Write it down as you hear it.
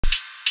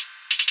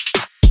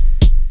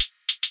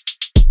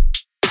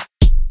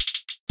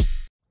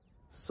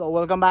So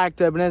welcome back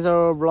to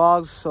Ebenezer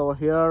Vlogs. So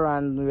here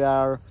and we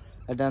are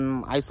at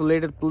an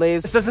isolated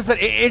place.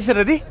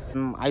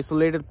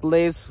 Isolated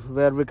place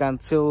where we can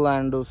chill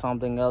and do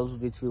something else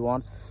which we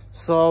want.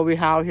 So we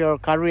have here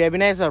Curry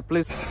Ebenezer,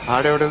 please.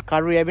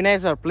 Curry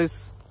Ebenezer,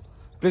 please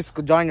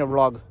join your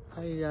vlog.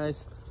 Hi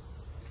guys.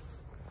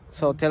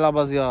 So tell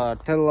us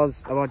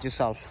about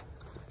yourself.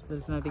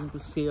 There's nothing to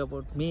say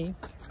about me.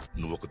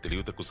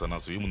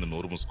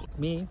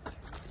 Me.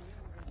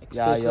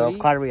 Yeah, you're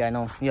Curry, I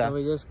know. Yeah.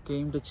 We just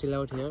came to chill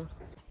out here.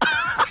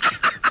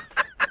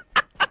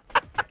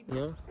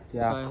 Yeah.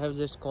 So I have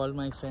just called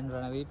my friend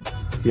Ranadeep.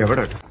 Yeah,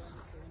 what?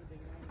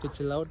 To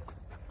chill out.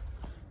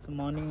 So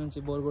morning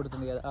nunchi bore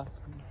kodutundi kada.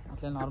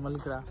 Atla normal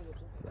ikkada.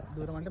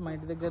 Dooram ante ma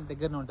inti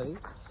దగ్గరనే ఉంటది.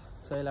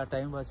 So ఇలా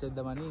time pass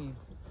చేద్దామని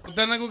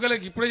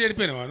ఇప్పుడే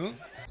చెడిపోయినావాను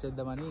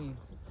చేద్దామని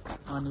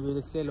అవన్నీ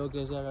పిలిస్తే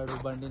లోకేష్ గారు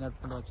బండి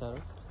నడుపుకుంటూ వచ్చారు.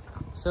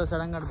 సో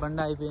సడన్ గా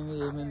బండి అయిపోయింది,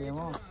 ఏమైంది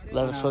ఏమో.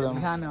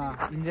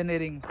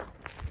 ఇంజనీరింగ్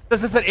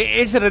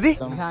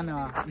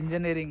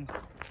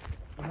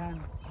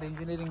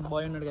ఇంజనీరింగ్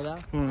బాయ్ ఉన్నాడు కదా,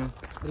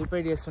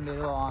 రిపేర్ చేస్తుండే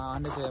ఏదో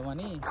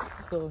అందుకేమని.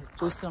 సో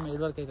చూస్తున్నాం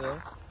ఏది వరకు అయితే.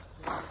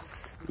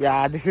 Yeah,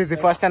 this is the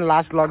first and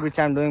last vlog which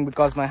I'm doing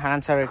because my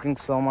hands are aching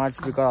so much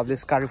because of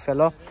this curry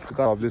fellow.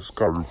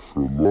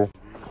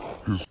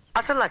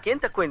 అసలు నాకేం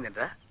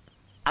తక్కువైందంట్రా?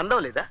 అందం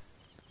లేదా,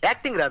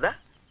 యాక్టింగ్ రాదా,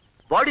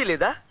 బాడీ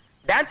లేదా,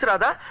 డాన్స్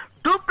రాదా,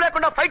 డూప్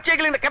లేకుండా ఫైట్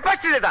చేయగలిగిన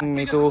కెపాసిటీ లేదా?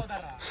 Me to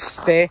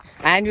stay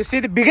and you see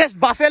the biggest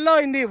buffalo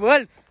in the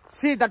world.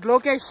 See that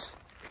Lokesh.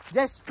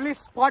 Just please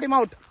spot him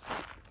out.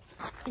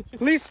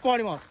 Please spot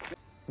him out.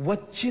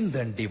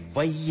 వచ్చిందండి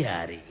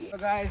వయ్యారి. So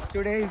guys,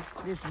 today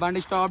this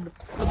bandi stopped.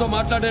 తో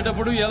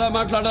మాట్లాడేటప్పుడు ఎలా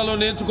మాట్లాడాలో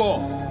నేర్చుకో.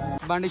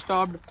 Bandi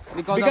stopped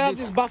because of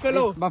this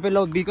buffalo.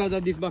 Because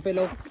of this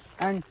buffalo,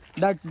 and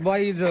that boy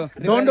is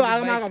don't do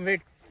amalgam,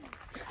 wait.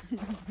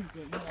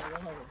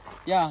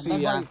 Yeah, see,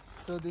 that yeah. boy.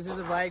 So this is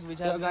a bike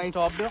which has guys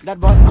stopped. That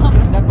boy.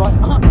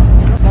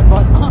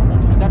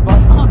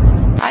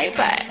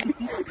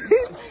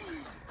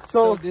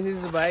 So this is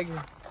the bike.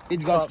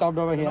 It got stopped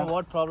over here. You know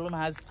what problem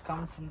has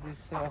come from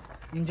this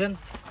engine?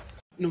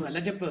 నువ్వు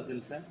ఎలా చెప్పావు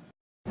తెలుసా?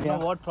 You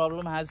know what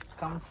problem has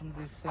come from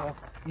this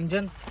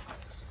engine?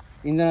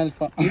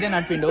 Engine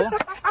నడిపిండు.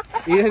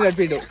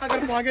 అక్కడ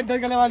pocket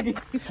దొరకలే వాడికి.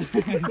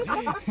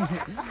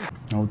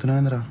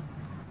 అవుతున్నాయింద్రా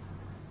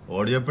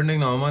ఓడి చెప్పండి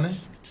నీకు నవ్వమని.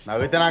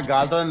 నవ్వితే నాకు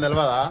గాలుతుందని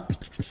తెలియదా?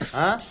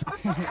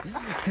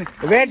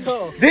 Wait,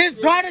 this is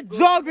not a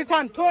joke which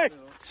I'm doing.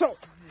 So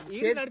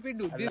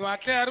నడిపిండు.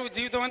 అట్లే ఆరు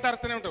జీవితం అంతా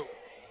అరుస్తూనే ఉంటావు.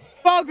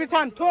 joke which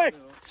I'm doing.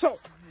 So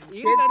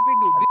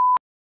నడిపిండు.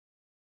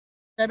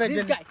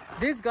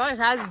 This guy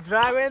has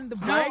driven the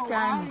bike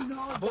and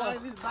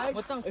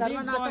మొత్తం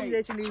సర్వనాశనం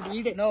చేసిండు.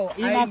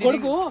 ఈ నా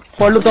కొడుకు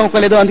పళ్ళు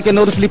తోమలేదు, అందుకే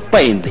నోరు స్లిప్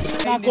అయింది.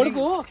 నా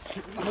కొడుకు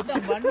మొత్తం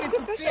బండి.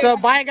 So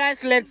bye guys,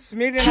 let's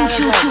meet in another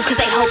vlog.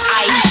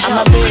 I'm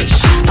a bitch,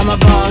 I'm a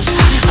boss.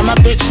 I'm a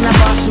bitch and a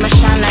boss, I'ma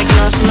shine like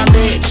glass. I'm a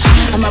bitch,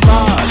 I'm a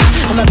boss.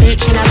 I'm a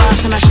bitch and a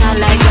boss, I'ma shine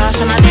like glass.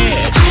 I'm a bitch.